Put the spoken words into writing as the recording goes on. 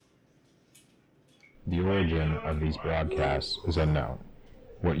The origin of these broadcasts is unknown.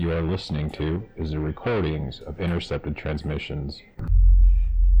 What you are listening to is the recordings of intercepted transmissions.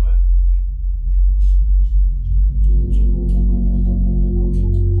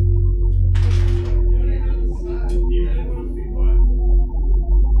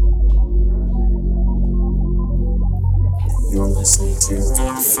 You're listening to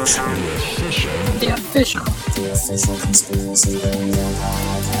the official Conspiracy Burrito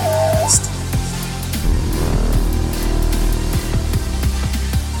Podcast.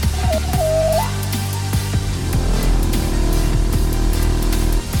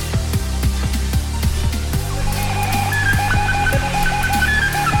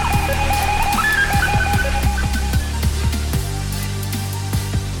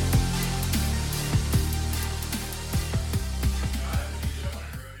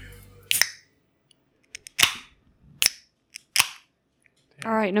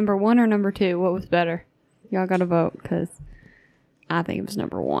 All right, number one or number two? What was better? Y'all got to vote because I think it was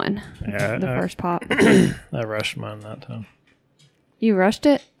number one. Yeah, the first pop. I rushed mine that time. You rushed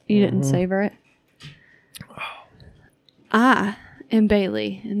it? You didn't savor it? I am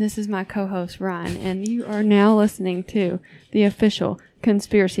Bailey, and this is my co-host Ryan, and you are now listening to the official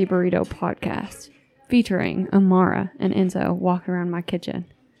Conspiracy Burrito Podcast, featuring Amara and Enzo walking around my kitchen.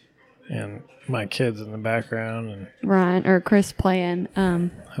 And my kids in the background, and Ryan or Chris playing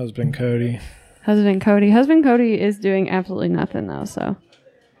husband Cody. Husband Cody is doing absolutely nothing though, so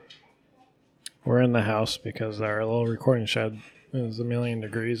We're in the house because our little recording shed is 1,000,000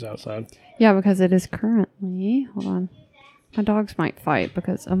 degrees outside. yeah, because it is currently, hold on, my dogs might fight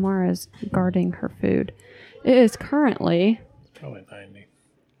because Amara is guarding her food. It is currently Probably 90.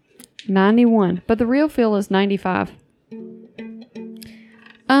 91, but the real feel is 95.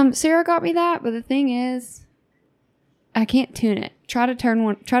 Sarah got me that, but the thing is, I can't tune it. Try to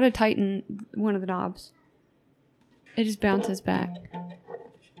tighten one of the knobs. It just bounces back.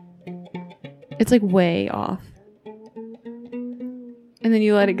 It's like way off. And then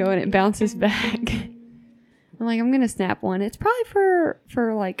you let it go and it bounces back. I'm like, I'm gonna snap one. It's probably for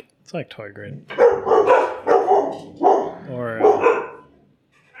like... It's like toy grade. Or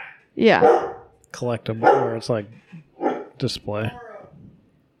yeah. collectible, where it's like display.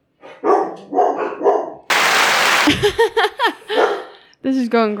 This is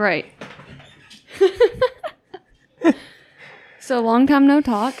going great. So long time no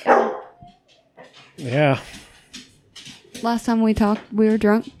talk. Yeah. Last time we talked, we were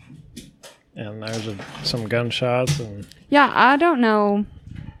drunk. And there's some gunshots and... Yeah, I don't know.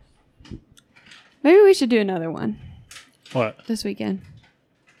 Maybe we should do another one What? this weekend.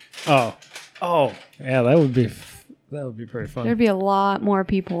 Oh. Yeah, that would be pretty fun. There'd be a lot more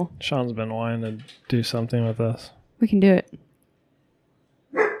people. Sean's been wanting to do something with us. We can do it.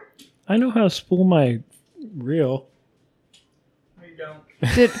 I know how to spool my reel.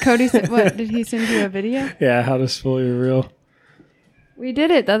 Did Cody what? Did he send you a video? Yeah, how to spool your reel. We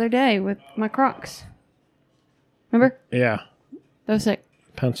did it the other day with my Crocs. Remember? Yeah. That was sick.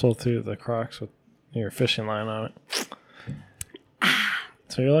 Pencil through the Crocs with your fishing line on it.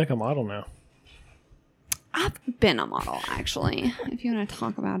 So you're like a model now. I've been a model, actually, if you want to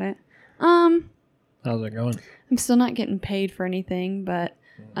talk about it. How's it going? I'm still not getting paid for anything, but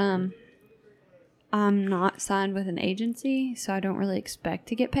I'm not signed with an agency, so I don't really expect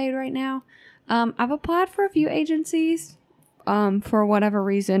to get paid right now. I've applied for a few agencies. For whatever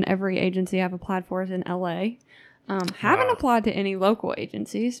reason, every agency I've applied for is in LA. Haven't applied to any local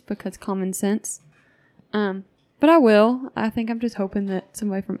agencies because common sense. But I will. I think I'm just hoping that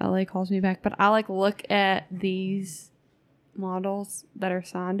somebody from LA calls me back. But I look at these models that are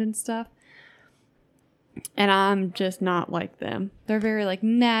signed and stuff, and I'm just not like them. They're very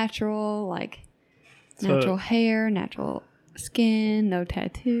natural, natural hair, natural skin, no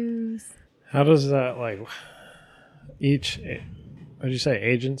tattoos. How does that each? What did you say?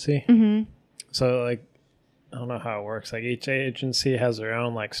 Agency. Mm-hmm. So I don't know how it works. Each agency has their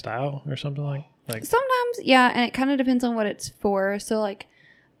own style or something like. Sometimes, yeah, and it kind of depends on what it's for. So,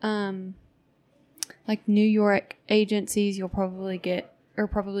 New York agencies, you'll probably get are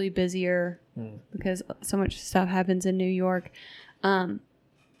probably busier because so much stuff happens in New York.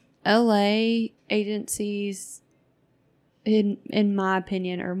 LA agencies, in my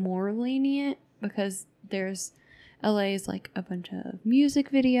opinion, are more lenient because there's LA is a bunch of music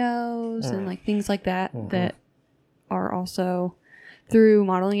videos and things like that that are also through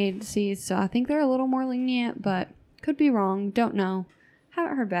modeling agencies, so I think they're a little more lenient, but could be wrong. Don't know.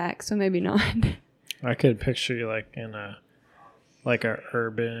 Haven't heard back, so maybe not. I could picture you in a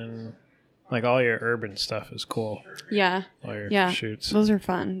urban, all your urban stuff is cool. Yeah. All your shoots. Those are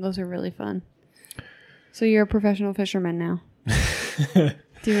fun. Those are really fun. So you're a professional fisherman now.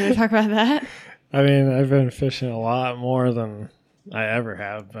 Do you want to talk about that? I mean, I've been fishing a lot more than I ever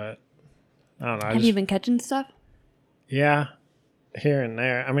have, but I don't know. Have you been catching stuff? Yeah, here and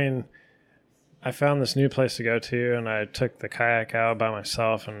there. I mean, I found this new place to go to, and I took the kayak out by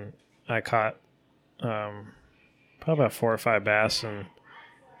myself, and I caught probably about 4 or 5 bass, and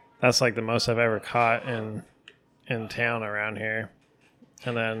that's like the most I've ever caught in town around here.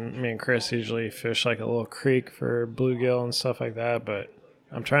 And then me and Chris usually fish like a little creek for bluegill and stuff like that, but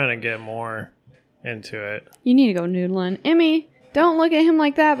I'm trying to get more into it. You need to go noodling. Emmy, don't look at him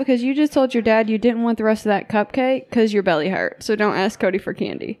like that because you just told your dad you didn't want the rest of that cupcake because your belly hurt. So don't ask Cody for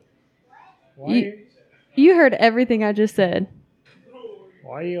candy. You heard everything I just said.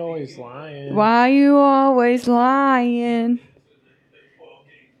 Why are you always lying? Why you always lying?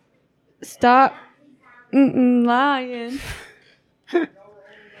 Stop lying.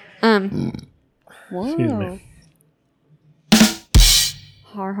 Whoa. Excuse me.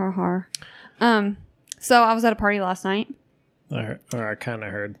 Har. So I was at a party last night. I kind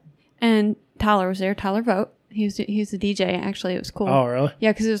of heard. And Tyler was there. Tyler Vogt. He was the DJ. Actually, it was cool. Oh, really?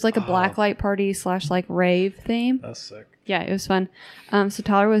 Yeah, because it was like a blacklight party / like rave theme. That's sick. Yeah, it was fun. So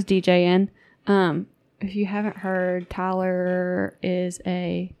Tyler was DJing. If you haven't heard, Tyler is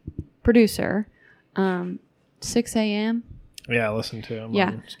a producer. 6 a.m. Yeah, I listened to him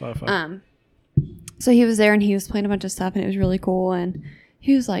on Spotify. So he was there and he was playing a bunch of stuff and it was really cool. And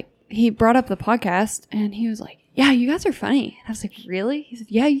he was like, he brought up the podcast and he was like, yeah, you guys are funny. And I was like, really? He said,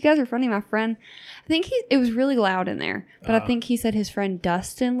 yeah, you guys are funny. My friend, I think it was really loud in there, but I think he said his friend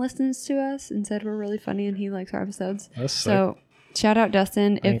Dustin listens to us and said we're really funny and he likes our episodes. That's so sick. Shout out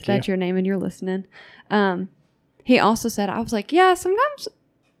Dustin if that's your name and you're listening. He also said, I was like, yeah, sometimes,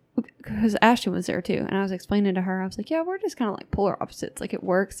 because Ashton was there too. And I was explaining to her, I was like, yeah, we're just kind of like polar opposites. Like it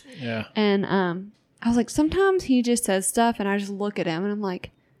works. Yeah. And I was like, sometimes he just says stuff and I just look at him and I'm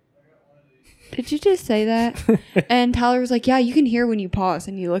like, did you just say that? And Tyler was like, yeah, you can hear when you pause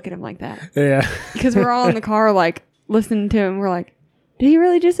and you look at him like that. Yeah. Because we're all in the car like listening to him. We're like, did he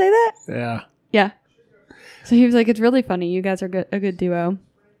really just say that? Yeah. Yeah. So he was like, it's really funny. You guys are a good duo.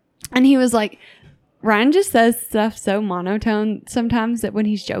 And he was like, Ryan just says stuff so monotone sometimes that when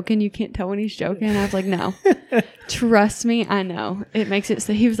he's joking, you can't tell when he's joking. And I was like, no, trust me. I know. It makes it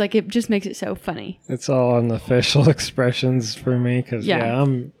so. He was like, it just makes it so funny. It's all on the facial expressions for me. Cause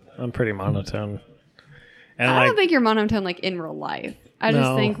I'm pretty monotone. And I don't think you're monotone like in real life. I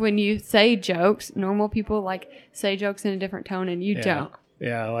just think when you say jokes, normal people like say jokes in a different tone and you don't.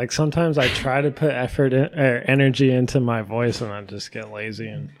 Yeah. Like sometimes I try to put effort or energy into my voice and I just get lazy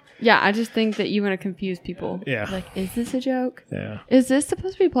and. Yeah, I just think that you want to confuse people. Yeah. Like, is this a joke? Yeah. Is this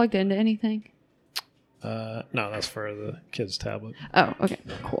supposed to be plugged into anything? No, that's for the kids' tablet. Oh, okay.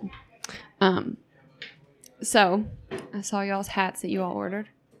 Cool. So, I saw y'all's hats that you all ordered.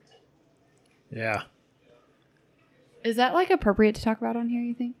 Yeah. Is that, like, appropriate to talk about on here,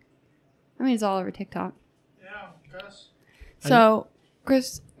 you think? I mean, it's all over TikTok. Yeah, Chris. So,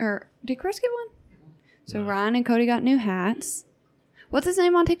 did Chris get one? So, Ryan and Cody got new hats. What's his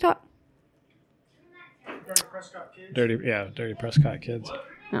name on TikTok? Dirty Prescott Kids. Dirty Prescott Kids.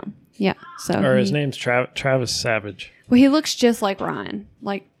 Oh, yeah. So or his name's Travis Savage. Well, he looks just like Ryan,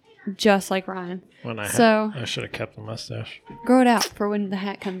 just like Ryan. I should have kept the mustache. Grow it out for when the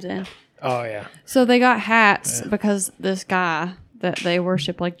hat comes in. Oh yeah. So they got hats because this guy that they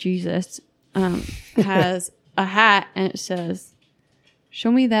worship like Jesus has a hat and it says,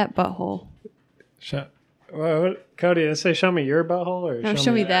 "Show me that butthole." What? Cody, did it say show me your butthole or no,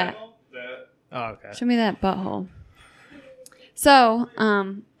 show me that? Oh, okay. Show me that butthole. So,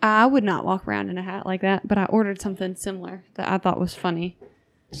 I would not walk around in a hat like that, but I ordered something similar that I thought was funny.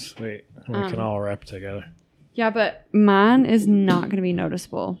 Sweet. We can all rap together. Yeah, but mine is not going to be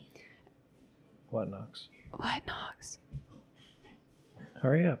noticeable. What knocks? What knocks?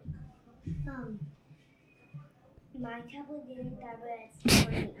 Hurry up. My tablet didn't die, but it's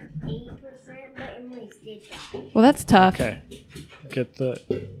 28%, but Emily's did die. Well, that's tough. Okay.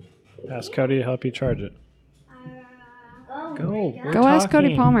 Ask Cody to help you charge it. Go ask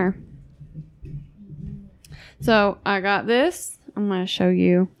Cody Palmer. So, I got this. I'm going to show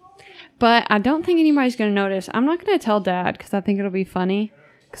you. But I don't think anybody's going to notice. I'm not going to tell Dad because I think it'll be funny.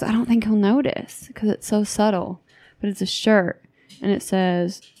 Because I don't think he'll notice because it's so subtle. But it's a shirt. And it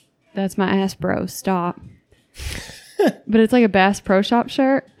says, "That's my ass, bro. Stop." But it's like a Bass Pro Shop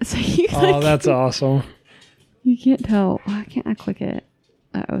shirt. So that's awesome. You can't tell. Why can't I click it?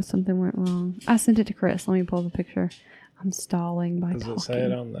 Something went wrong. I sent it to Chris. Let me pull the picture. I'm stalling by talking. Does it say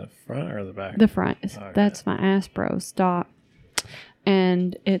it on the front or the back? The front. That's my ass, bro. Stop.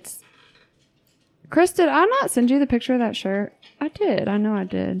 And it's Chris, did I not send you the picture of that shirt? I did. I know I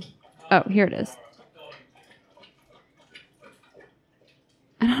did. Oh, here it is.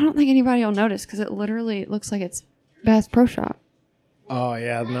 And I don't think anybody will notice because it literally looks like it's Bass Pro Shop. Oh,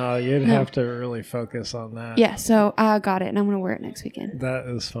 yeah. No, you'd have to really focus on that. Yeah, so I got it and I'm going to wear it next weekend. That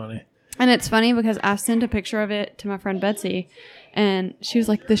is funny. And it's funny because I sent a picture of it to my friend Betsy and she was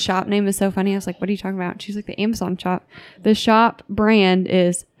like, the shop name is so funny. I was like, what are you talking about? She's like, the Amazon shop. The shop brand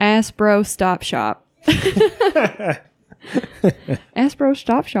is Ass-Bro Stop Shop. Ass-Bro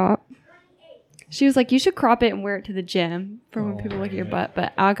Stop Shop. She was like, you should crop it and wear it to the gym for when people look at your butt.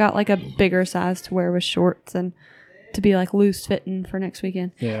 But I got like a bigger size to wear with shorts and to be like loose fitting for next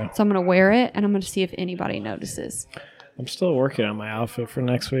weekend. Yeah. So I'm going to wear it and I'm going to see if anybody notices. I'm still working on my outfit for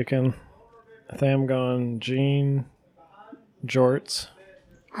next weekend. I think I'm going jean, jorts.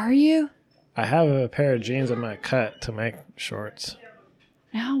 Are you? I have a pair of jeans I'm going to cut to make shorts.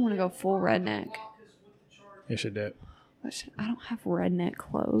 Now I want to go full redneck. You should do it. I don't have redneck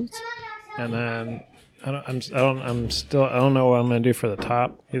clothes. And then I don't know what I'm gonna do for the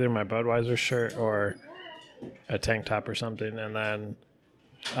top. Either my Budweiser shirt or a tank top or something. And then,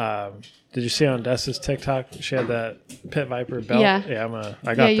 did you see on Dessa's TikTok? She had that Pit Viper belt. Yeah. Yeah,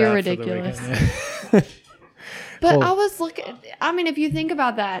 I got that you're for ridiculous. the weekend. But Cool. I was looking. I mean, if you think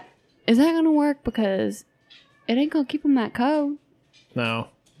about that, is that gonna work? Because it ain't gonna keep them that cold. No,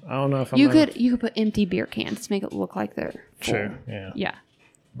 I don't know if I'm. You could put empty beer cans to make it look like they're full. Sure. Yeah. Yeah.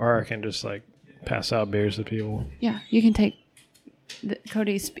 Or I can just like pass out beers to people. Yeah. You can take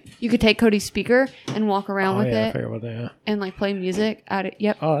Cody's speaker and walk around with I it forgot about that. Yeah. and like play music at it.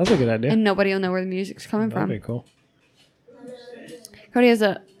 Yep. Oh, that's a good idea. And nobody will know where the music's coming That'd from. be cool. Cody has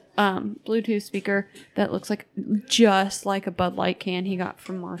a Bluetooth speaker that looks like just like a Bud Light can he got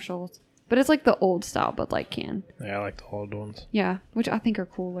from Marshall's, but it's like the old style Bud Light can. Yeah, I like the old ones. Yeah, which I think are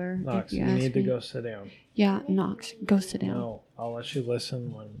cooler. Knox, if you ask need to me. go sit down. Yeah, Knox, go sit down. No, I'll let you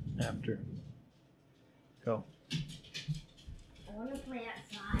listen after. Go. I want to play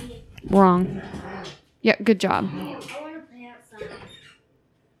outside. Wrong. Yeah, good job. I want to play outside.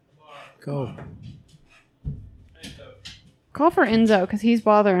 Go. Call for Enzo because he's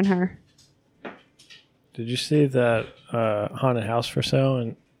bothering her. Did you see that haunted house for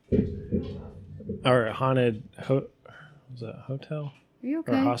sale or a haunted was that hotel Are you or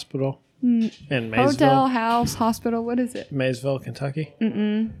okay? hospital in Maysville? Hotel, house, hospital. What is it? Maysville, Kentucky.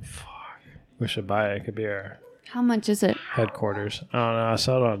 Mm-mm. We should buy it. It could be our How much is it? headquarters. I don't know. I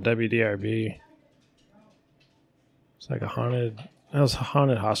saw it on WDRB. It's like a haunted. It was a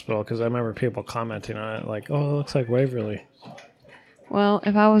haunted hospital because I remember people commenting on it like, "Oh, it looks like Waverly." Well,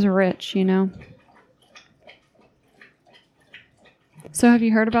 if I was rich, you know. So have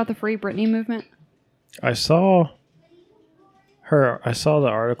you heard about the Free Britney movement? I saw the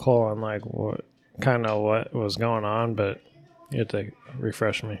article on like what was going on, but you have to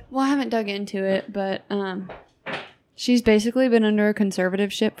refresh me. Well, I haven't dug into it, but she's basically been under a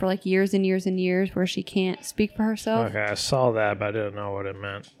conservatorship for like years and years and years where she can't speak for herself. Okay, I saw that, but I didn't know what it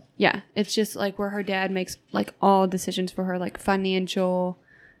meant. Yeah, it's just like where her dad makes like all decisions for her, like financial,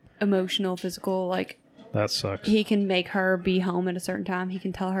 emotional, physical, like That sucks. he can make her be home at a certain time. He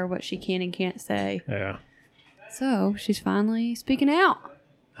can tell her what she can and can't say. Yeah. So she's finally speaking out.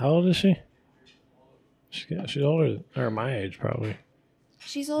 How old is she? She's older, or my age probably.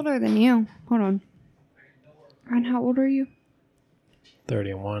 She's older than you. Hold on. Ryan, how old are you?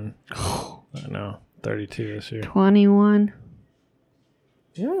 31. I know. 32 this year. 21.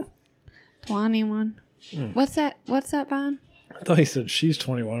 Yeah. 21. What's that, Vine? I thought he said she's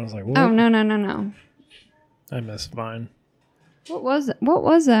 21. I was like, what? Oh, no. I miss Vine. What was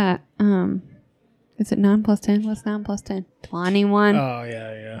that? Is it 9 plus 10? What's 9 plus 10? 21. Oh,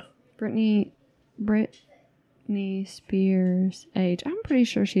 yeah. Britney Spears' age. I'm pretty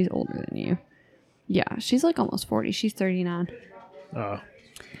sure she's older than you. Yeah, she's like almost 40. She's 39. Oh.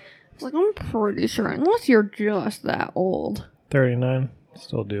 Like, I'm pretty sure, unless you're just that old. 39.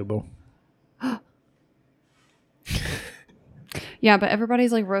 Still doable. Yeah, but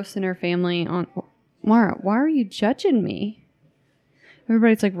everybody's like roasting her family on... Mara, why are you judging me?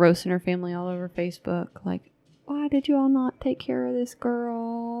 Everybody's like roasting her family all over Facebook. Like, why did you all not take care of this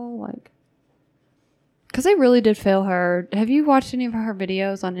girl? Like... Because they really did fail her. Have you watched any of her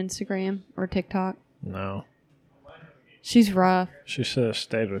videos on Instagram or TikTok? No. She's rough. She should have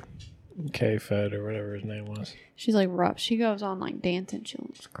stayed with K-Fed or whatever his name was. She's like rough. She goes on like dancing. She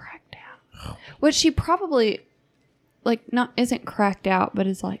looks cracked out. Which she probably like isn't cracked out, but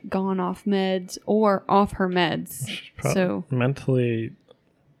is like gone off meds or off her meds. So mentally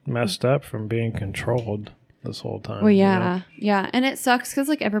messed up from being controlled. this whole time. Well, you yeah. know? Yeah. And it sucks because,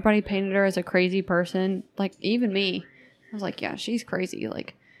 like, everybody painted her as a crazy person. Like, even me. I was like, yeah, she's crazy.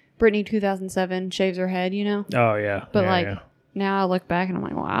 Like, Britney 2007 shaves her head, you know? Oh, yeah. But, yeah, like, yeah. now I look back and I'm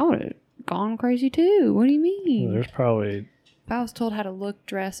like, well, I would have gone crazy too. What do you mean? There's probably... If I was told how to look,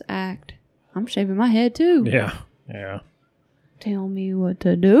 dress, act, I'm shaving my head too. Yeah. Yeah. Tell me what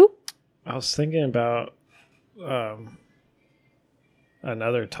to do. I was thinking about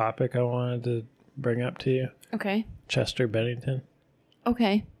another topic I wanted to bring up to you. Okay. Chester Bennington.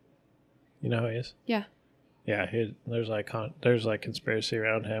 Okay. You know who he is? Yeah. Yeah, there's like conspiracy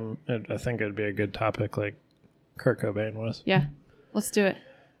around him. I think it'd be a good topic, like Kurt Cobain was. Yeah. Let's do it.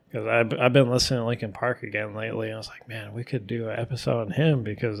 Because I've been listening to Linkin Park again lately. I was like, man, we could do an episode on him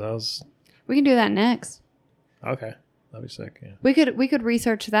because We can do that next. okay. That'd be sick. Yeah. We could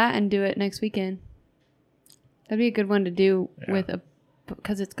research that and do it next weekend. That'd be a good one to do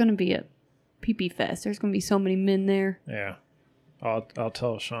because it's going to be a pee-pee fest. There's going to be so many men there. Yeah. I'll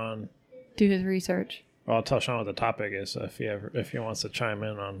tell Sean. Do his research. Well, I'll tell Sean what the topic is if he wants to chime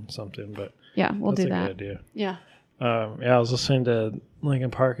in on something. But yeah, we'll do that. That's a good idea. Yeah. Yeah, I was listening to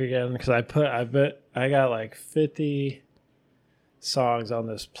Linkin Park again because I got like 50 songs on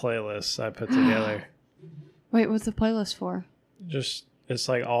this playlist I put together. Wait, what's the playlist for? Just it's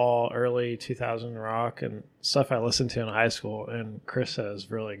like all early 2000 rock and stuff I listened to in high school, and Chris says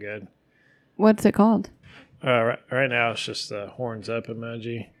really good. What's it called? Right now it's just the horns up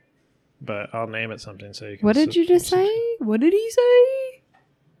emoji, but I'll name it something so you can. What did you just say? What did he say?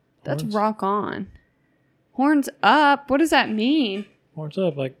 That's Horns? rock on. Horns up? What does that mean? Horns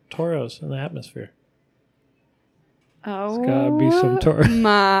up like toros in the atmosphere. Oh, It's gotta be some Toro.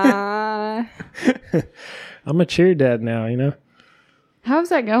 my. I'm a cheer dad now, you know. How's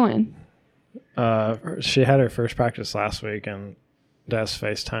that going? She had her first practice last week, and Dad's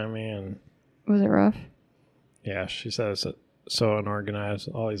FaceTimed me, and Was it rough? yeah, she says it's so unorganized,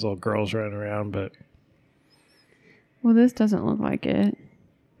 all these little girls running around, but Well, this doesn't look like it.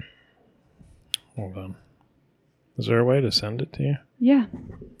 hold on. Is there a way to send it to you? Yeah.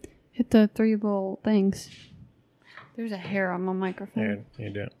 Hit the three little things. There's a hair on my microphone. Here,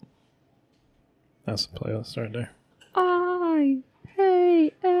 you do it. That's the playlist right there. I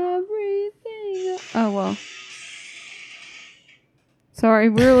hate everything. Oh, well. Sorry,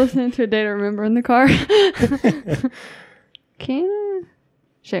 we were listening to a Day to Remember in the car. Can I?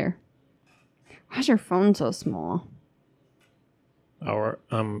 Share. Why's your phone so small?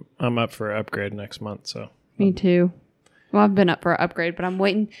 I'm up for an upgrade next month, so. Me too. Well, I've been up for an upgrade, but I'm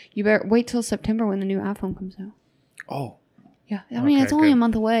waiting. You better wait till September when the new iPhone comes out. Oh. Yeah. I mean, Okay, it's only good. a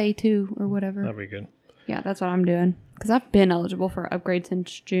month away, too, or whatever. That'd be good. Yeah, that's what I'm doing. Because I've been eligible for an upgrade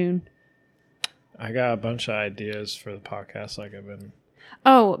since June. I got a bunch of ideas for the podcast, like I've been.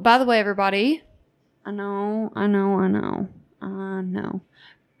 Oh, by the way, everybody. I know.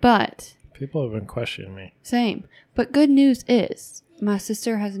 But, People have been questioning me. same. But good news is, my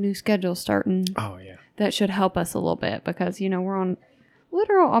sister has a new schedule starting Oh, yeah. that should help us a little bit because, you know, we're on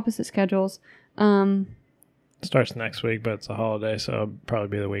literal opposite schedules. Starts next week, but it's a holiday, so it'll probably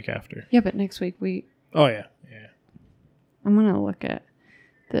be the week after. Yeah, but next week Oh, yeah. Yeah. I'm going to look at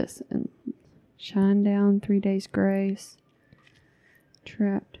this and Shine Down, 3 Days Grace,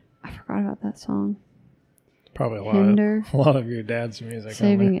 Trapped. I forgot about that song. Probably Hinder. a lot of your dad's music.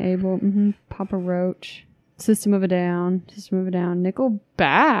 Saving Abel, Papa Roach, System of a Down,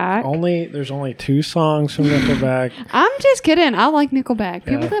 Nickelback. There's only 2 songs from Nickelback. I'm just kidding. I like Nickelback.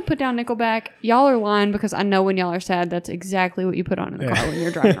 People Yeah. that put down Nickelback, y'all are lying because I know when y'all are sad, that's exactly what you put on in the car when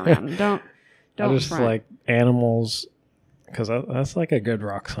you're driving around. Don't I just front. like Animals because that's like a good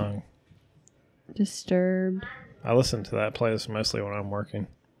rock song. Disturbed. I listen to that playlist mostly when I'm working.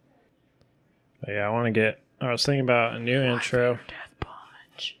 But yeah, I was thinking about a new intro. Death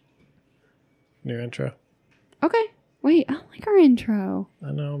Punch. New intro. Okay. Wait, I like our intro.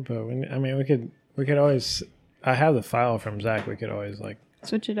 I know, but we could always. I have the file from Zach. We could always like.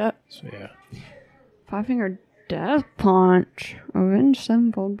 Switch it up. So yeah. 5-finger Death Punch. Avenge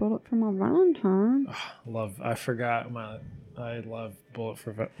sevenfold bullet for my Valentine. I forgot I love Bullet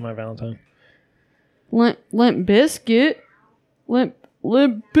for my Valentine. Limp Biscuit. Limp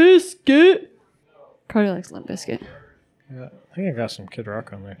Biscuit. Cody likes Limp Biscuit. Yeah, I think I got some Kid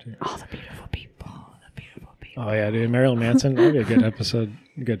Rock on there too. Oh, the beautiful people. Oh yeah, dude, Marilyn Manson. That'd be a good episode,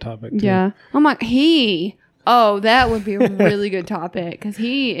 good topic too. Yeah. I'm like, that would be a really good topic because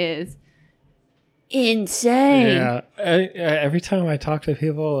he is insane. Yeah. Every time I talk to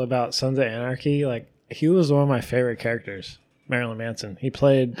people about Sons of Anarchy, like he was one of my favorite characters. Marilyn Manson. He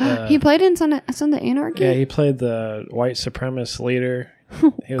played. He played in Son of Anarchy? Yeah, he played the white supremacist leader.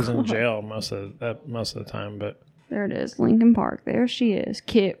 He was in jail most of the time, but There it is, Lincoln Park. There she is,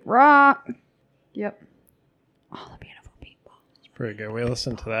 Kid Rock. Yep. All the beautiful people. it's pretty good. We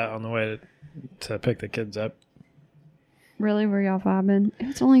listened to that on the way to pick the kids up. Really, were y'all vibing?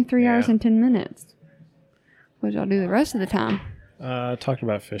 It's only 3 hours and 10 minutes. What y'all do the rest of the time? Talked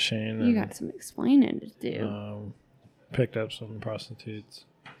about fishing. You got some explaining to do. Picked up some prostitutes.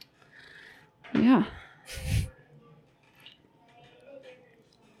 Yeah.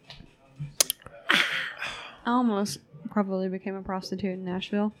 I almost probably became a prostitute in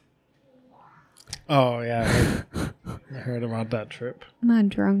Nashville. Oh yeah, I heard about that trip. My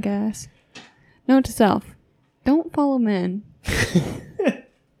drunk ass. Note to self: don't follow men.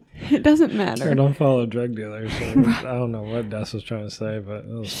 It doesn't matter. Or don't follow drug dealers. So I don't know what Des was trying to say, but it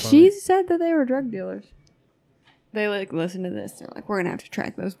was funny. She said that they were drug dealers. They like listen to this. They're like, we're gonna have to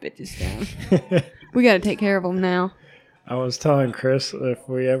track those bitches down. We got to take care of them now. I was telling Chris if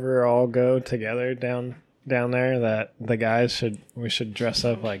we ever all go together down there, that the guys we should dress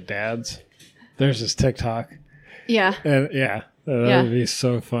up like dads. There's this TikTok. Yeah. And that would be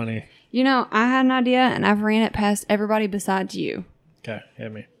so funny. You know, I had an idea and I've ran it past everybody besides you. Okay,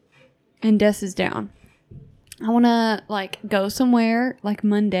 hit me. And Des is down. I want to like go somewhere like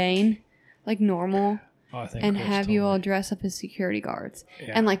mundane, like normal, and Chris have you told all me. dress up as security guards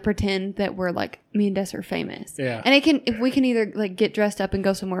Yeah. and like pretend that we're like me and Des are famous. Yeah. And if we can either like get dressed up and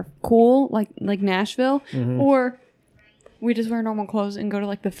go somewhere cool like Nashville, or we just wear normal clothes and go to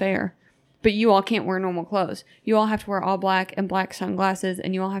like the fair. But you all can't wear normal clothes. You all have to wear all black and black sunglasses,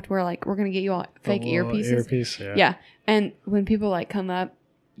 and you all have to wear like we're gonna get you all fake earpieces. Earpiece, yeah. Yeah. And when people like come up,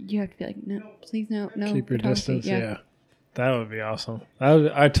 you have to be like, no, please, no. Keep your photography. distance. Yeah. That would be awesome.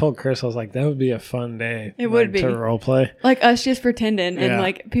 I told Chris, I was like, that would be a fun day. It would be. To role play. Like us just pretending, and Yeah.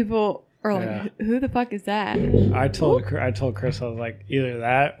 like people are like, Yeah. who the fuck is that? I told Chris, I was like, either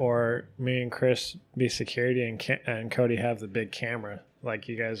that or me and Chris be security and Cody have the big camera. Like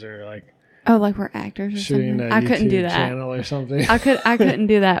you guys are like Oh, like we're actors or shooting something. a I couldn't do YouTube that. channel or something. I couldn't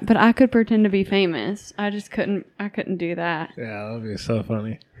do that, but I could pretend to be famous. I couldn't do that. Yeah, that would be so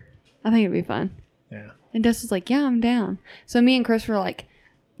funny. I think it'd be fun. Yeah. And Des was like, yeah, I'm down. So me and Chris were like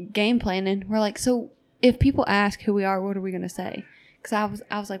game planning. We're like, so if people ask who we are, what are we going to say? Because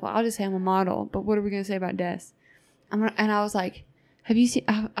I was like, well, I'll just say I'm a model, but what are we going to say about Des? And I was like, have you seen,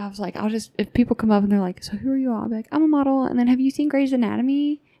 I was like, if people come up and they're like, so who are you all? I'll be like, I'm a model. And then have you seen Grey's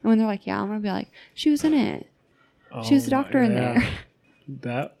Anatomy? And when they're like, yeah, I'm going to be like, she was in it. She was the doctor in there.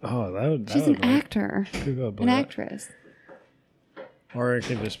 That would She's an actor. An that. actress. Or it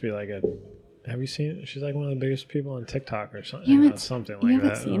could just be like have you seen it? She's like one of the biggest people on TikTok or something. You haven't, Something like you haven't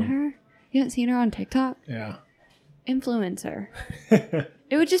that. seen her? You haven't seen her on TikTok? Yeah. Influencer.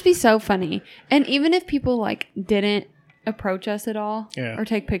 It would just be so funny. And even if people like didn't approach us at all or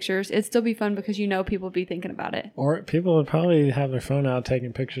take pictures, it'd still be fun because people would be thinking about it. Or people would probably have their phone out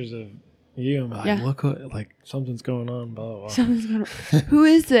taking pictures of you and be like, look what, like something's going on, blah, blah, blah. Something's going on. Who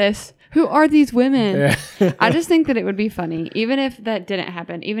is this? Who are these women? Yeah. I just think that it would be funny. Even if that didn't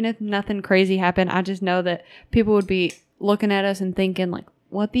happen, even if nothing crazy happened, I just know that people would be looking at us and thinking like,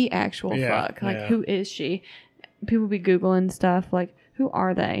 what the actual fuck? Like, who is she? People would be Googling stuff like, who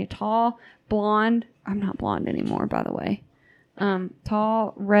are they? Tall, blonde. I'm not blonde anymore, by the way.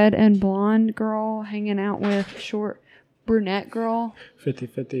 Tall, red and blonde girl hanging out with short brunette girl.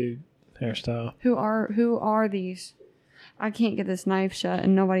 50-50 hairstyle. Who are these? I can't get this knife shut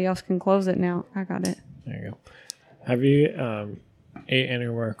and nobody else can close it now. I got it. There you go. Have you ate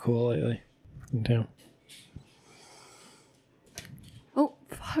anywhere cool lately in town? Oh,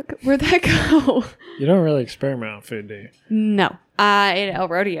 fuck. Where'd that go? You don't really experiment on food, do you? No. I ate at El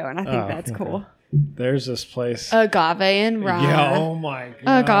Rodeo and I think that's okay. cool. There's this place. Agave and rye. Yeah, oh my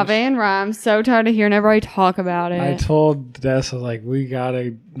god. Agave and rye. I'm so tired of hearing everybody talk about it. I told Des, I was like, we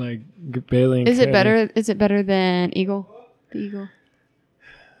gotta like Bailey and Is it Cody. better? Is it better than Eagle? The Eagle.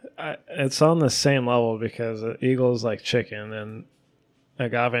 It's on the same level because Eagle is like chicken and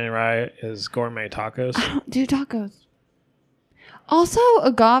agave and rye is gourmet tacos. I don't do tacos. Also,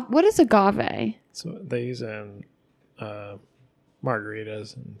 agave. What is agave? So they use it in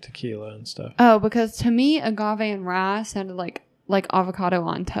margaritas and tequila and stuff. Oh, because to me, agave and rye sounded like avocado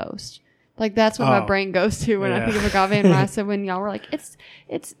on toast. Like that's what my brain goes to when I think of agave and rye. So when y'all were like, it's.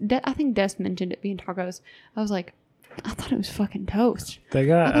 I think Des mentioned it being tacos. I was like, I thought it was fucking toast. They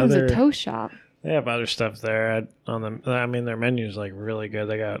got it was a toast shop. They have other stuff there on them. I mean, their menu is like really good.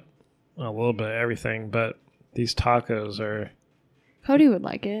 They got a little bit of everything, but these tacos are Cody would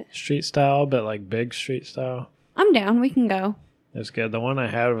like it. street style, but like big street style. I'm down. We can go. It's good. The one I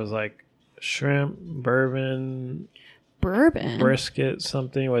had was like shrimp, bourbon, bourbon. brisket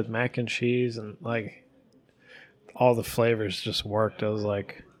something with mac and cheese, and like all the flavors just worked. It was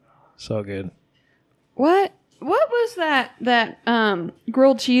like so good. What was that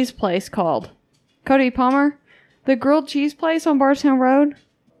grilled cheese place called? Cody Palmer? The grilled cheese place on Bardstown Road?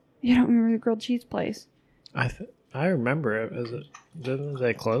 You don't remember the grilled cheese place? I remember it. Didn't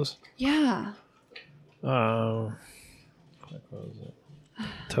they close? Yeah. What was it?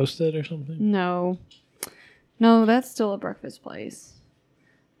 Toasted or something? No, that's still a breakfast place.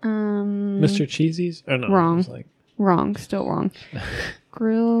 Mr. Cheesy's? Oh no, Wrong. it was like Wrong. Still wrong.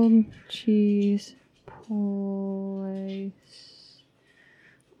 Grilled cheese place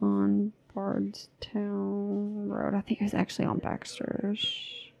on Bardstown Road. I think it was actually on Baxter's.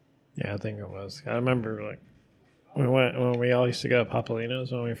 yeah, I think it was. I remember like when we all used to go to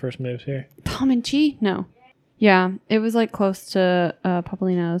Papolino's when we first moved here. Tom and Chi? No. Yeah, it was like close to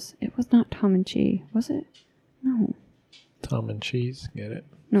Papolino's. It was not Tom and Chi, was it? No. Tom and Cheese, get it?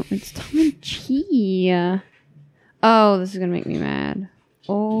 No, it's Tom and Chi. Oh, this is gonna make me mad.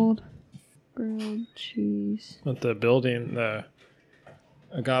 Old grilled cheese. But the building, the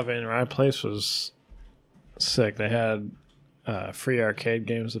Agave and Rye place was sick. They had free arcade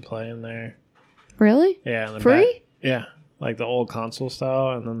games to play in there. Really? Yeah, in the Free? back. Yeah, like the old console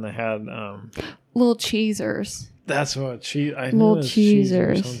style, and then they had Little cheesers. that's what cheese. I Little knew it was cheese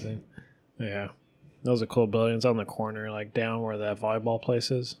or cheesers. something. Yeah, those are cool buildings on the corner, like down where that volleyball place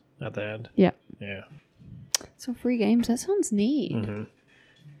is at the end. Yeah. Yeah. So free games. That sounds neat. Mm-hmm.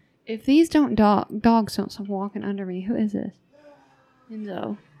 If these dogs don't stop walking under me, who is this?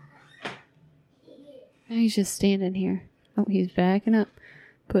 Enzo. Now he's just standing here. Oh, he's backing up.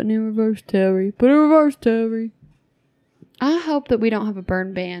 Putting in reverse, Terry. Put in reverse, Terry. I hope that we don't have a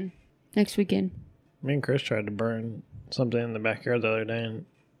burn ban next weekend. Me and Chris tried to burn something in the backyard the other day,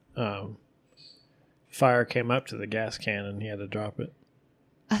 and fire came up to the gas can, and he had to drop it.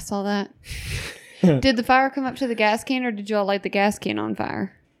 I saw that. Did the fire come up to the gas can, or did y'all light the gas can on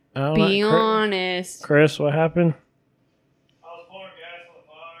fire? I don't Be know. honest. Chris, what happened? I was pouring gas on the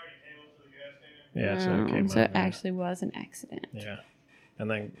fire and it came up to the gas tank. Yeah, so it came So up. it actually was an accident. Yeah. And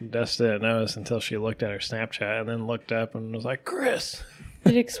then Des didn't notice until she looked at her Snapchat and then looked up and was like, Chris.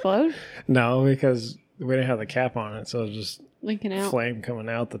 Did it explode? No, because we didn't have the cap on it, so it was just Linking out. flame coming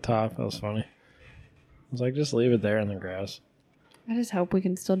out the top. That was funny. I was like, just leave it there in the grass. I just hope we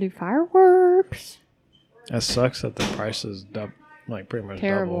can still do fireworks. That sucks that the price is pretty much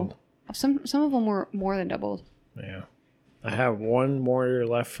Terrible. doubled. Some of them were more than doubled. Yeah. I have one mortar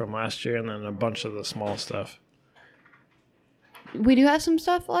left from last year and then a bunch of the small stuff. We do have some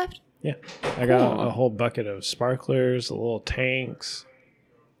stuff left. Yeah. I got Cool. a whole bucket of sparklers, the little tanks.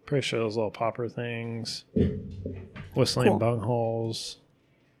 Pretty sure those little popper things. Whistling Cool. bungholes.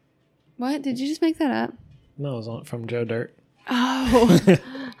 What? Did you just make that up? No, it was from Joe Dirt. Oh.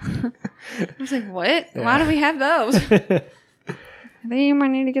 I was like, what? Yeah. Why do we have those? I think you might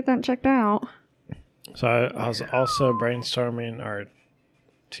need to get that checked out. So I was also brainstorming our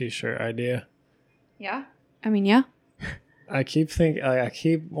t-shirt idea. Yeah? I mean, yeah. I keep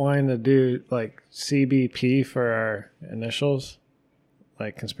wanting to do like CBP for our initials,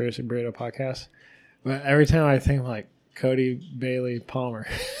 like Conspiracy Burrito Podcast. But every time I think like Cody Bailey Palmer.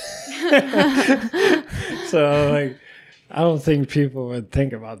 So like I don't think people would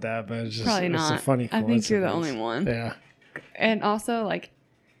think about that, but it's just Probably it's not. a funny I coincidence. think you're the only one. Yeah, And also, like,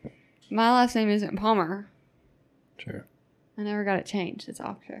 my last name isn't Palmer. true. I never got it changed. It's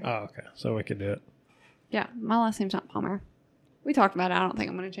Oxford. Oh, okay. So we could do it. Yeah, my last name's not Palmer. We talked about it. I don't think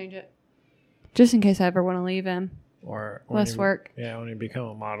I'm going to change it. Just in case I ever want to leave him. Or when Less you- work. Yeah, when you become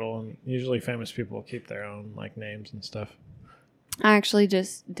a model, and usually famous people keep their own like names and stuff. I actually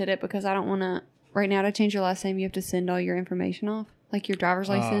just did it because I don't want to. Right now, to change your last name, you have to send all your information off. Like your driver's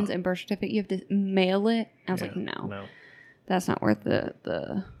license and birth certificate. You have to mail it. I was like, no. That's not worth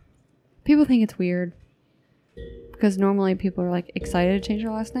the. People think it's weird. Because normally people are like excited to change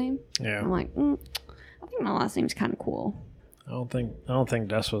their last name. Yeah. I'm like, I think my last name's kind of cool. I don't think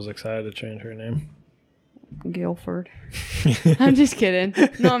Des was excited to change her name. Guilford. I'm just kidding.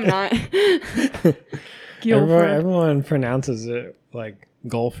 No, I'm not. Guilford. Everyone pronounces it like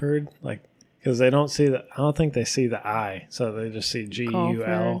Gulford, like because they don't see the. I don't think they see the I, so they just see GUL.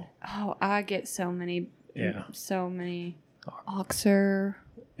 Guilford. Oh, I get so many. Yeah. So many. Oxer.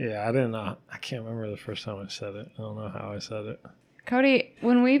 Yeah, I didn't know. I can't remember the first time I said it. I don't know how I said it. Cody,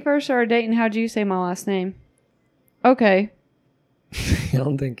 when we first started dating, how'd you say my last name? Okay. I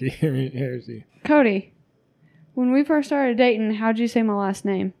don't think he hears you. Cody, when we first started dating, how'd you say my last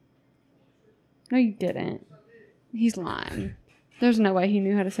name? No, you didn't. He's lying. There's no way he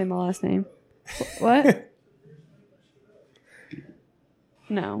knew how to say my last name. What?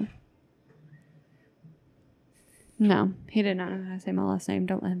 No. No, he did not know how to say my last name.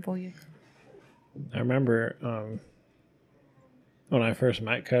 Don't let him fool you. I remember when I first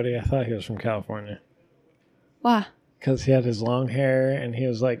met Cody, I thought he was from California. Why? Because he had his long hair and he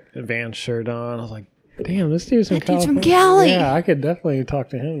was like a Vans shirt on. I was like, damn, this dude's from That dude's California. from Cali. Yeah, I could definitely talk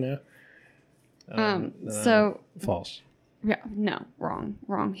to him now. So False. yeah, no,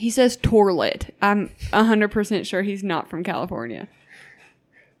 wrong. He says toilet. I'm 100% sure he's not from California.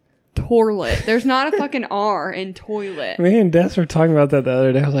 Toilet. There's not a fucking R in toilet. Me and Des were talking about that the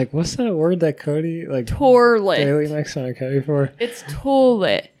other day. I was like, what's that word that Cody like Toilet. daily makes fun of Cody for? It's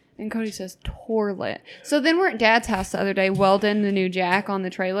toilet. And Cody says toilet. So then we're at Dad's house the other day, welding the new jack on the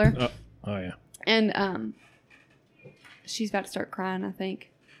trailer. Oh yeah. And she's about to start crying, I think.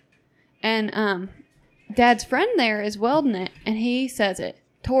 And Dad's friend there is welding it, and he says it.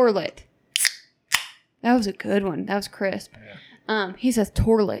 Toilet. That was a good one. That was crisp. Yeah. He says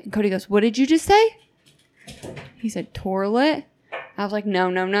toilet. And Cody goes, what did you just say? He said toilet. I was like, no.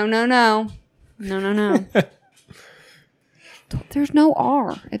 There's no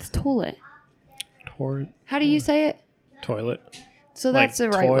R. It's toilet. How do you say it? Toilet. So that's the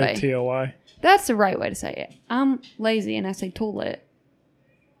right way. T-O-Y. That's the right way to say it. I'm lazy and I say toilet.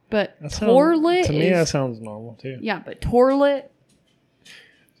 But To toilet me, is... that sounds normal too. Yeah, but toilet...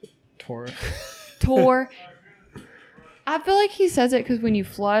 Tor... I feel like he says it because when you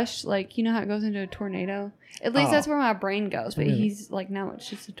flush, like, you know how it goes into a tornado? At least that's where my brain goes. But he's like, no, it's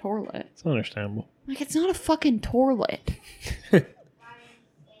just a toilet. It's understandable. Like, it's not a fucking toilet.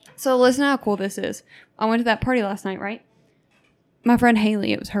 So listen how cool this is. I went to that party last night, right? My friend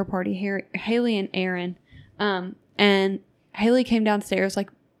Haley, it was her party. Haley and Aaron. And Haley came downstairs,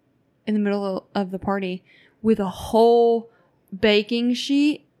 like, in the middle of the party with a whole baking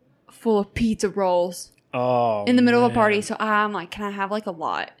sheet full of pizza rolls. Oh, in the middle of a party. So I'm like, can I have like a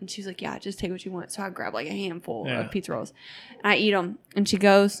lot? And she's like, yeah, just take what you want. So I grab like a handful of pizza rolls. And I eat them. And she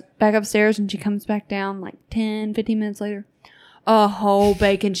goes back upstairs and she comes back down like 10, 15 minutes later. A whole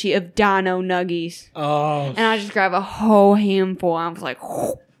bacon sheet of Dino nuggies. Oh. And I just grab a whole handful. I was like,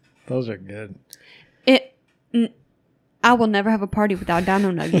 those are good. I will never have a party without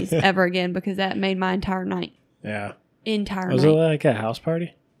Dino nuggies ever again because that made my entire night. Yeah. Was it like a house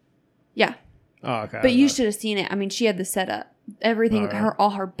party? Yeah. Oh, okay. But you should have seen it. I mean, she had the setup. Everything,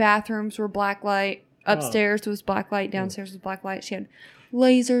 all her bathrooms were black light. Upstairs was black light. Downstairs was black light. She had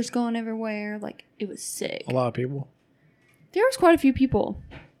lasers going everywhere. Like, it was sick. A lot of people? There was quite a few people.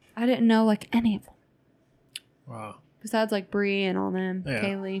 I didn't know, like, any of them. Wow. Besides, like, Bree and all them. Yeah.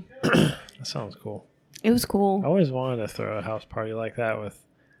 Kaylee. That sounds cool. It was cool. I always wanted to throw a house party like that with,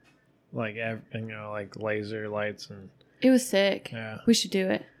 like, like laser lights and... It was sick. Yeah. We should do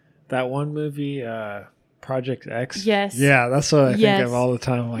it. That one movie, Project X. Yes. Yeah, that's what I think of all the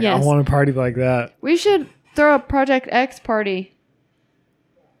time. Like, I want a party like that. We should throw a Project X party.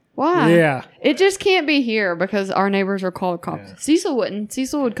 Why? Yeah. It just can't be here because our neighbors are called cops. Yeah. Cecil wouldn't.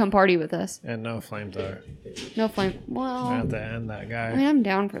 Cecil would come party with us. And no flamethrower. No flame. Well, I have to end that guy. I mean, I'm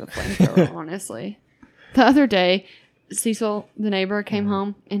down for the flamethrower, honestly. The other day, Cecil, the neighbor, came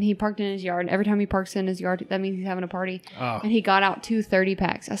home and he parked in his yard. Every time he parks in his yard, that means he's having a party. Oh. And he got out 2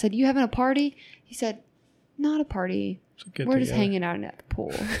 30-packs. I said, you having a party? He said, not a party. We're just hanging out at the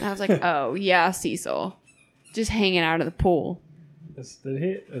pool. And I was like, oh, yeah, Cecil. Just hanging out at the pool. Is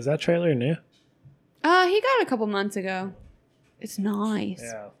that trailer new? He got it a couple months ago. It's nice.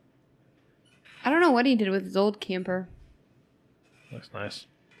 Yeah. I don't know what he did with his old camper. Looks nice.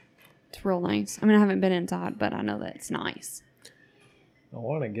 It's real nice. I mean, I haven't been inside, but I know that it's nice. I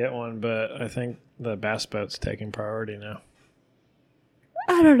want to get one, but I think the bass boat's taking priority now.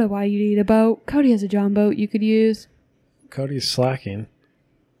 I don't know why you need a boat. Cody has a John boat you could use. Cody's slacking.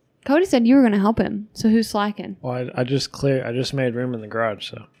 Cody said you were going to help him. So who's slacking? Well, I just made room in the garage,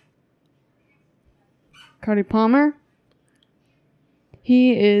 so. Cody Palmer?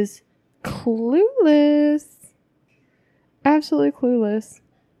 He is clueless. Absolutely clueless.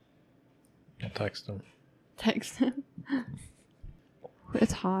 I'll text him. Text him.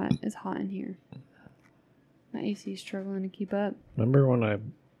 It's hot. It's hot in here. My AC is struggling to keep up. Remember when I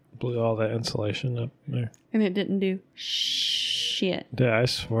blew all that insulation up there? And it didn't do shit. Dude, I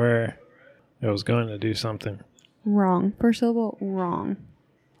swear it was going to do something. Wrong. First syllable, wrong.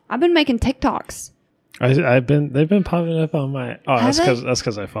 I've been making TikToks. They've been popping up on my... Oh, Have that's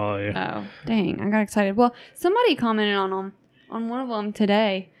because I follow you. Oh, dang. I got excited. Well, somebody commented on one of them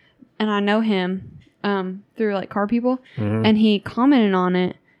today, and I know him through, like, car people, and he commented on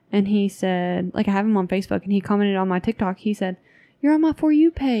it, and he said, like, I have him on Facebook, and he commented on my TikTok. He said, you're on my For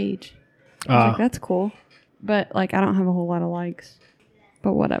You page. I was like, that's cool. But, like, I don't have a whole lot of likes.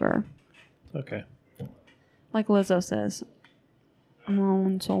 But whatever. Okay. Like Lizzo says, I'm my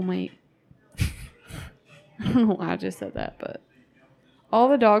own soulmate. I don't know why I just said that, but all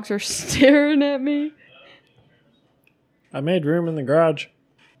the dogs are staring at me. I made room in the garage.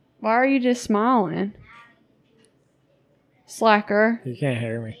 Why are you just smiling? Slacker. You can't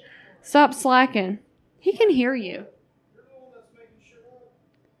hear me. Stop slacking. He can hear you.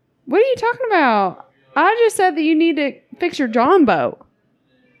 What are you talking about? I just said that you need to fix your John boat.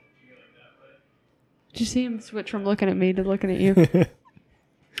 Did you see him switch from looking at me to looking at you?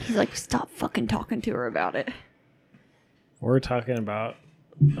 He's like, stop fucking talking to her about it. We're talking about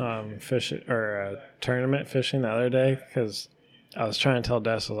fishing or tournament fishing the other day because I was trying to tell Des,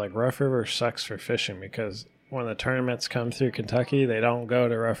 I was like, Rough River sucks for fishing because when the tournaments come through Kentucky, they don't go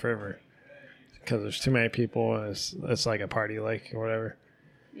to Rough River because there's too many people and it's like a party lake or whatever.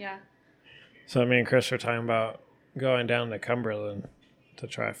 Yeah. So me and Chris were talking about going down to Cumberland to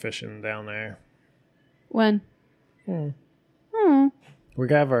try fishing down there. When? We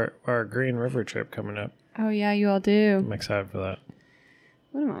got our Green River trip coming up. Oh, yeah, you all do. I'm excited for that.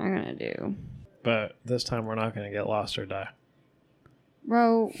 What am I going to do? But this time we're not going to get lost or die.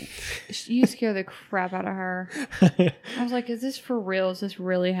 Bro, you scare the crap out of her. I was like, is this for real? Is this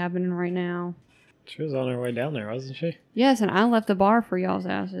really happening right now? She was on her way down there, wasn't she? Yes, and I left the bar for y'all's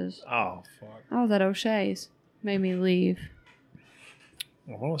asses. Oh, fuck. I was at O'Shea's. Made me leave.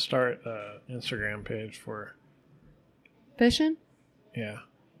 I want to start an Instagram page for... Fishing? Yeah.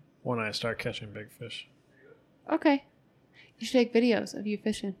 When I start catching big fish. Okay. You should take videos of you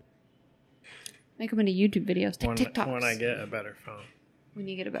fishing. Make them into YouTube videos. Take TikToks. When I get a better phone. When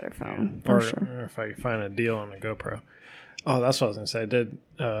you get a better phone. Or, For sure. or if I find a deal on a GoPro. Oh, that's what I was going to say. Did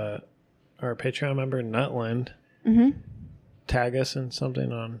our Patreon member, Nutland, tag us in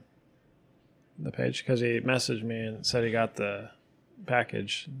something on the page? Because he messaged me and said he got the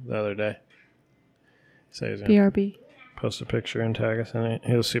package the other day. So he's going to BRB. post a picture and tag us in it.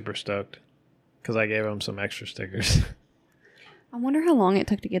 He was super stoked because I gave him some extra stickers. I wonder how long it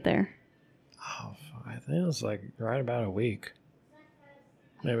took to get there. Oh, I think it was like right about a week.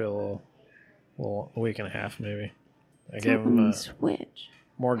 Maybe a week and a half, maybe. I gave him a Switch.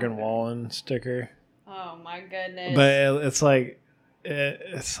 Morgan Wallen sticker. Oh my goodness. But it's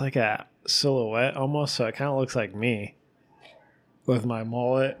like a silhouette almost, so it kind of looks like me with my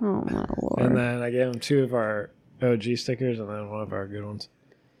mullet. Oh my lord. And then I gave him 2 of our OG stickers and then one of our good ones.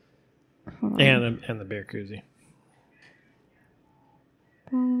 Hold on. And the beer koozie.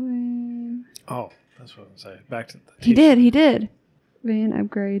 Following. Oh, that's what I'm saying. Back to the He did. Van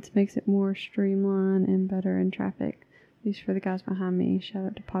upgrades makes it more streamlined and better in traffic. These for the guys behind me. Shout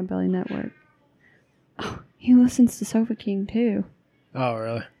out to Podbelly Network. Oh, he listens to Sofa King too. Oh,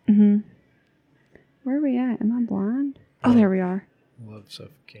 really? Mm-hmm. Where are we at? Am I blind? Oh, there we are. Love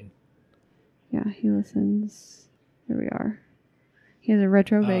Sofa King. Yeah, he listens. There we are. He has a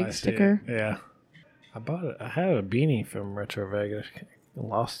Retro Vague sticker. Yeah. I bought it. I had a beanie from Retro Vegas.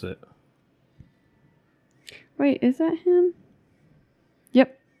 Lost it. Wait, is that him?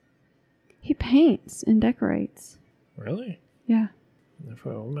 Yep. He paints and decorates. Really? Yeah. We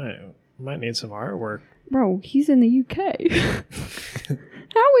might need some artwork. Bro, he's in the UK.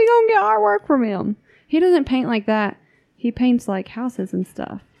 How are we gonna get artwork from him? He doesn't paint like that. He paints like houses and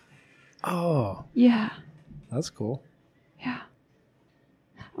stuff. Oh, Yeah. that's cool. Yeah.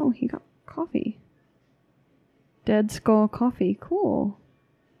 Oh, he got coffee. Dead Skull coffee. Cool.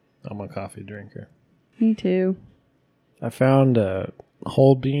 I'm a coffee drinker. Me too. I found a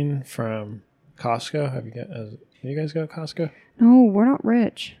whole bean from Costco. Have you guys go to Costco? No, we're not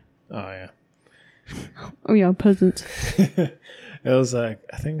rich. Oh, yeah. Oh, yeah, peasants. It was I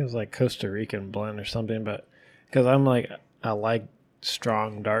think it was like Costa Rican blend or something, but because I like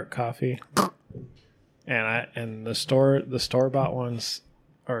strong dark coffee, and the store bought ones,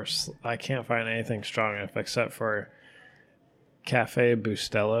 or I can't find anything strong enough except for Cafe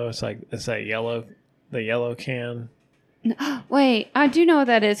Bustelo. It's that the yellow can. Wait, I do know what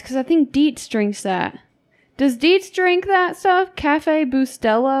that is because I think Dietz drinks that. Does Dietz drink that stuff? Cafe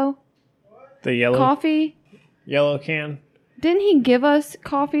Bustelo The yellow coffee? yellow can. Didn't he give us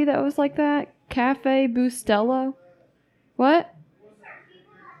coffee that was like that? Cafe Bustelo? What?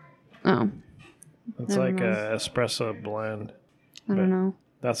 Oh, It's Never like mind. a espresso blend. I don't know.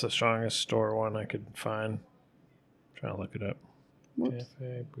 That's the strongest store one I could find. Trying to look it up. Whoops.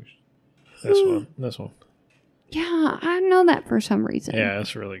 Cafe This one. Yeah, I know that for some reason. Yeah,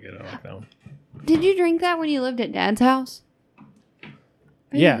 it's really good. I like that one. Did you drink that when you lived at Dad's house?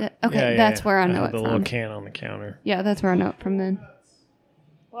 Yeah. Okay, Yeah, that's yeah. where I know had it the from. little can on the counter. Yeah, that's where I know it from then.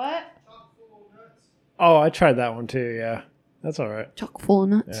 What? Oh, I tried that one too. Yeah. That's all right. Chock full of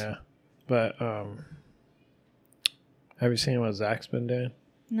nuts. Yeah. But have you seen what Zach's been doing?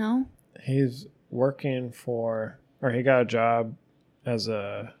 No. He's working he got a job as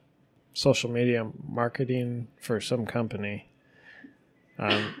a social media marketing for some company.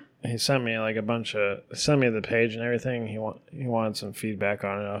 He sent me like sent me the page and everything. He wanted some feedback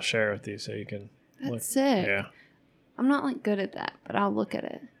on it. I'll share it with you so you can That's look. sick. Yeah. I'm not like good at that, but I'll look at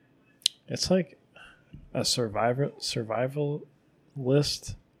it. It's like a survival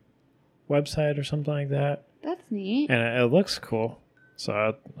list website or something like that. That's neat. And it looks cool. So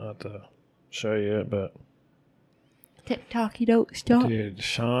I'll have to show you it, but TikTok, you don't stop. dude,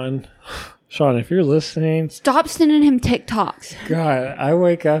 Sean, if you're listening, Stop sending him TikToks. God, I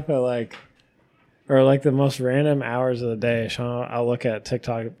wake up at the most random hours of the day. Sean, I'll look at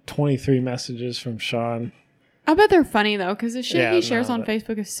TikTok, 23 messages from Sean. I bet they're funny though, because the shit Yeah, he shares no, on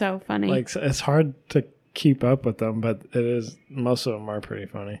Facebook is so funny. Like, it's hard to keep up with them, but most of them are pretty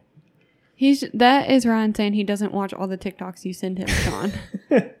funny. That is Ryan saying he doesn't watch all the TikToks you send him, Sean.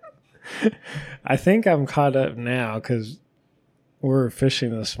 I think I'm caught up now because we're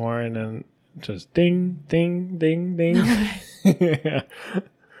fishing this morning and just ding, ding, ding, ding. Yeah.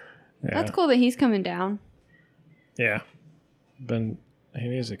 That's cool that he's coming down. Yeah. He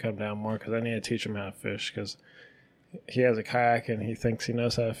needs to come down more because I need to teach him how to fish because he has a kayak and he thinks he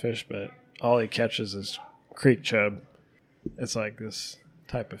knows how to fish, but all he catches is creek chub. It's like this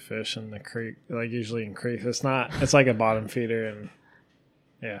type of fish in the creek, like usually in creeks. It's like a bottom feeder, and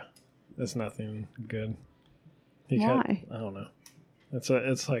yeah, it's nothing good. Why? I don't know.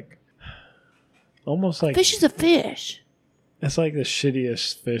 It's like almost like Fish is a fish. it's like the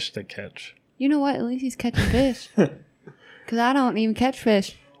shittiest fish to catch. You know what? At least he's catching fish. Because I don't even catch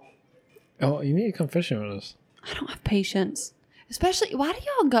fish. Oh, you need to come fishing with us. I don't have patience. Especially, why do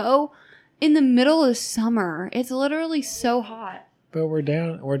y'all go in the middle of summer? It's literally so hot. But we're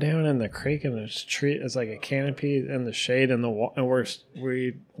down in the creek, and there's tree. It's like a canopy in the shade, and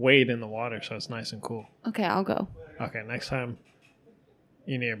we wade in the water, so it's nice and cool. Okay, I'll go. Okay, next time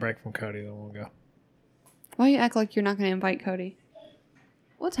you need a break from Cody, then we'll go. Why you act like you're not going to invite Cody?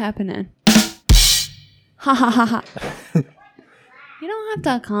 What's happening? Ha ha ha ha. You don't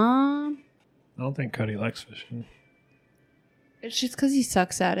have to come. I don't think Cody likes fishing. It's just because he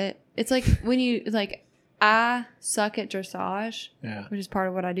sucks at it. It's like when I suck at dressage, Yeah. which is part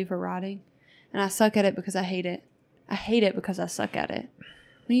of what I do for riding. And I suck at it because I hate it. I hate it because I suck at it.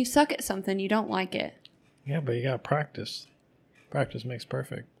 When you suck at something, you don't like it. Yeah, but you gotta practice. Practice makes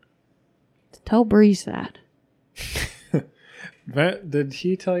perfect. Tell Breeze that. Did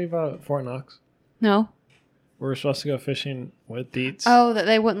he tell you about Fort Knox? No? We were supposed to go fishing with Dietz. Oh, that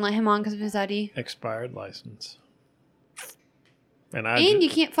they wouldn't let him on because of his ID? Expired license. And you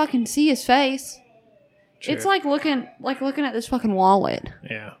can't fucking see his face. True. It's like looking at this fucking wallet.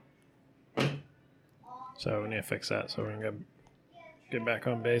 Yeah. So we need to fix that so we can go get back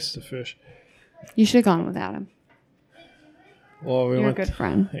on base to fish. You should have gone without him. Well, we You're a went. good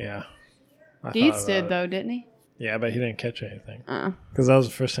friend. Yeah. Dietz did, though, didn't he? Yeah, but he didn't catch anything. Uh-uh. Because that was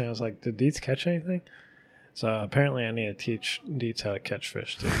the first thing I was like, did Dietz catch anything? So apparently I need to teach Dietz how to catch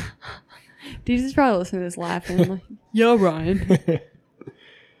fish too. Dietz is probably listening to this laughing. Like, yo, Ryan.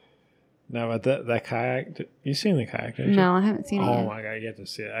 No, but that kayak, you seen the kayak, didn't you? No, I haven't seen it Oh yet. my God, you get to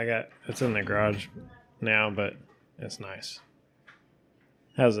see it. It's in the garage now, but it's nice.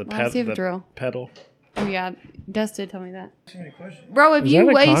 Has a Let's see if drill. pedal. Oh, yeah. Des did tell me that. Too many questions. Bro, if Is you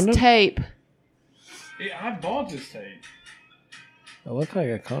that a waste condom? tape. Yeah, I bought this tape It looked like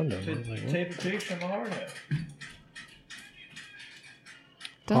a condom. to I was like, what? tape a picture of my hard hat.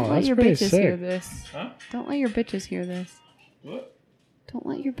 Don't Oh, let that's your pretty bitches sick. hear this. Huh? Don't let your bitches hear this. What? Don't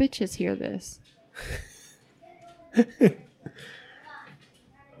let your bitches hear this.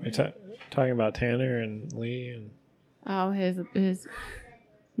 We're talking about Tanner and Lee and Oh, his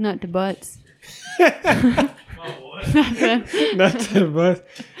nut to butts. Oh, what? Nothing. nuts to butts.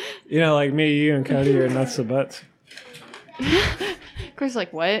 You know, like me, you, and Cody are nuts to butts. Chris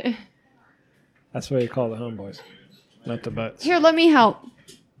like, what? That's what you call the homeboys. Nut to butts. Here, let me help.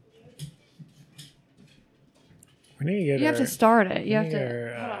 We need to get You have our to start it. You have need to.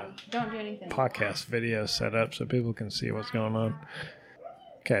 our, Hold on. Don't do anything. podcast video set up so people can see what's going on.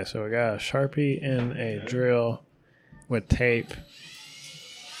 Okay, so we got a Sharpie and a drill with tape.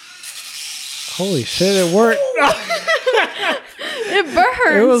 Holy shit, it worked. It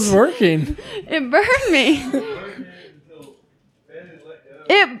burns. It was working. It burned me.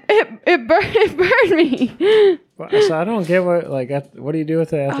 It burned me. So I don't get what do you do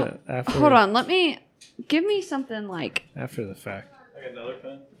with it after Hold on. Give me something like. after the fact? I got another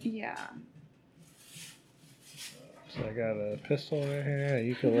pen. Yeah. So I got a pistol right here, a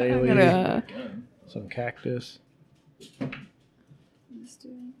ukulele, I'm gonna- some cactus.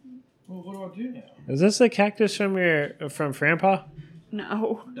 Well, what do I do now? Is this the cactus from Grandpa?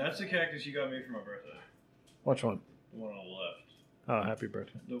 No. That's the cactus you got me for my birthday. Which one? The one on the left. Oh, happy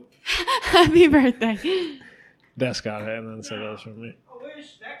birthday. Nope. Happy birthday. Des got it and then said that was from me. I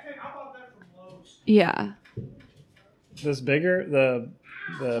wish that came. I bought that from Lowe's. Yeah. This bigger, the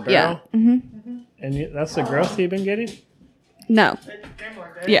barrel? Yeah. Mm-hmm. And that's the growth you've been getting? No. It came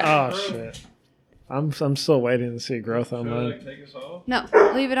like that. Yeah. Oh, shit. I'm still waiting to see growth on Should I mine. like take this off? No.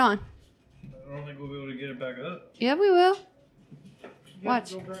 Leave it on. I don't think we'll be able to get it back up. Yeah, we will. You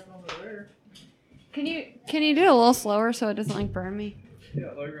Watch. Go back onto there. Can you do it a little slower so it doesn't like burn me? Yeah, I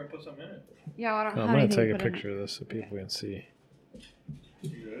thought you were gonna put something in it. Yeah, I don't I'm have going to anything take to a put in it. picture of this so people can see. You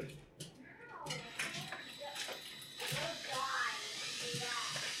good?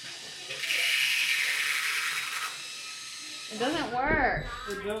 It doesn't work.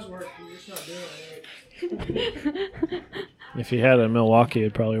 It does work. You're just not doing it. If you had it in Milwaukee,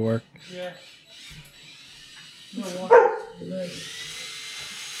 it'd probably work. Yeah. No, what?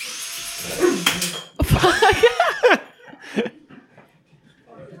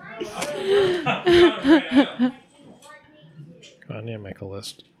 I need to make a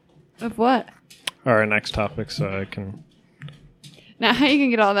list. Of what? Our next topic so I can... Now how you can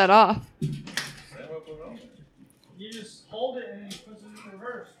get all that off? You just hold it and you put it in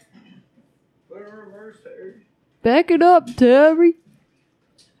reverse. Put it in reverse, Terry. Back it up, Terry.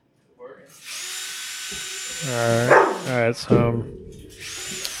 Alright, so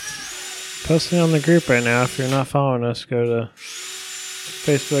posting on the group right now. If you're not following us, go to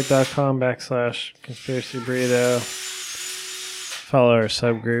facebook.com/Conspiracy Burrito. Follow our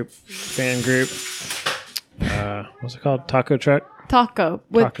subgroup, fan group. What's it called? Taco Truck? Taco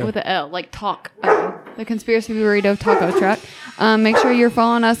with an L, like talk. The Conspiracy Burrito Taco Truck. Make sure you're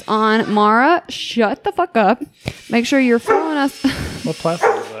following us on Mara. Shut the fuck up. Make sure you're following us. What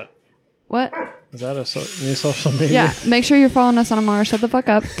platform is that? What? Is that a new social media? Yeah. Make sure you're following us on Amara. Shut the fuck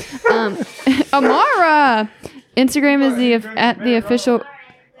up. Amara. Instagram is at the official.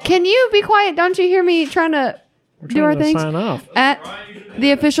 Can you be quiet? Don't you hear me trying to do our things? Sign off. At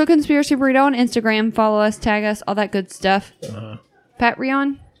the official Conspiracy Burrito on Instagram. Follow us, tag us, all that good stuff.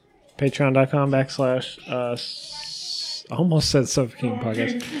 Patreon. Patreon.com/ I almost said Sub King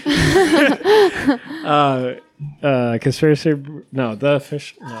Podcast. Conspiracy. No, the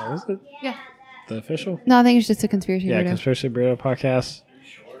official. No, is it? Yeah. The official? No, I think it's just a Conspiracy Yeah, Burrito. Conspiracy Burrito Podcast.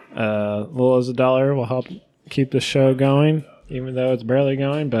 Little as $1 will help keep the show going, even though it's barely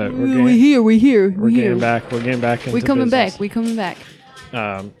going. But we're getting back. We're getting back into We coming business. back. We coming back.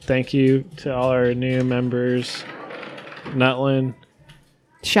 Thank you to all our new members. Nutland.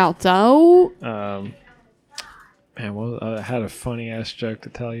 Shouts out. Man, I had a funny ass joke to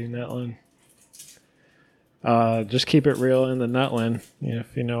tell you, Nutland. Just keep it real in the Nutland,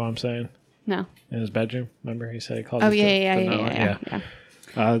 if you know what I'm saying. No. In his bedroom, remember he said he called. Oh it yeah. the Nutland.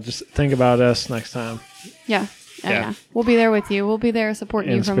 Just think about us next time. Yeah. Yeah. We'll be there with you. We'll be there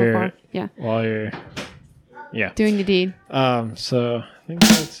supporting In you from spirit. afar. Yeah. While you're, Doing the deed. So I think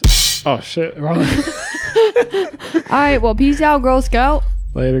that's. Oh shit! Wrong. All right. Well, peace out, Girl Scout.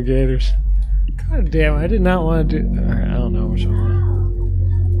 Later, Gators. God damn! I did not want to do. Alright, I don't know which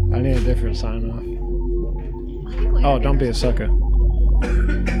one. I need a different sign off. Oh, don't be a sucker.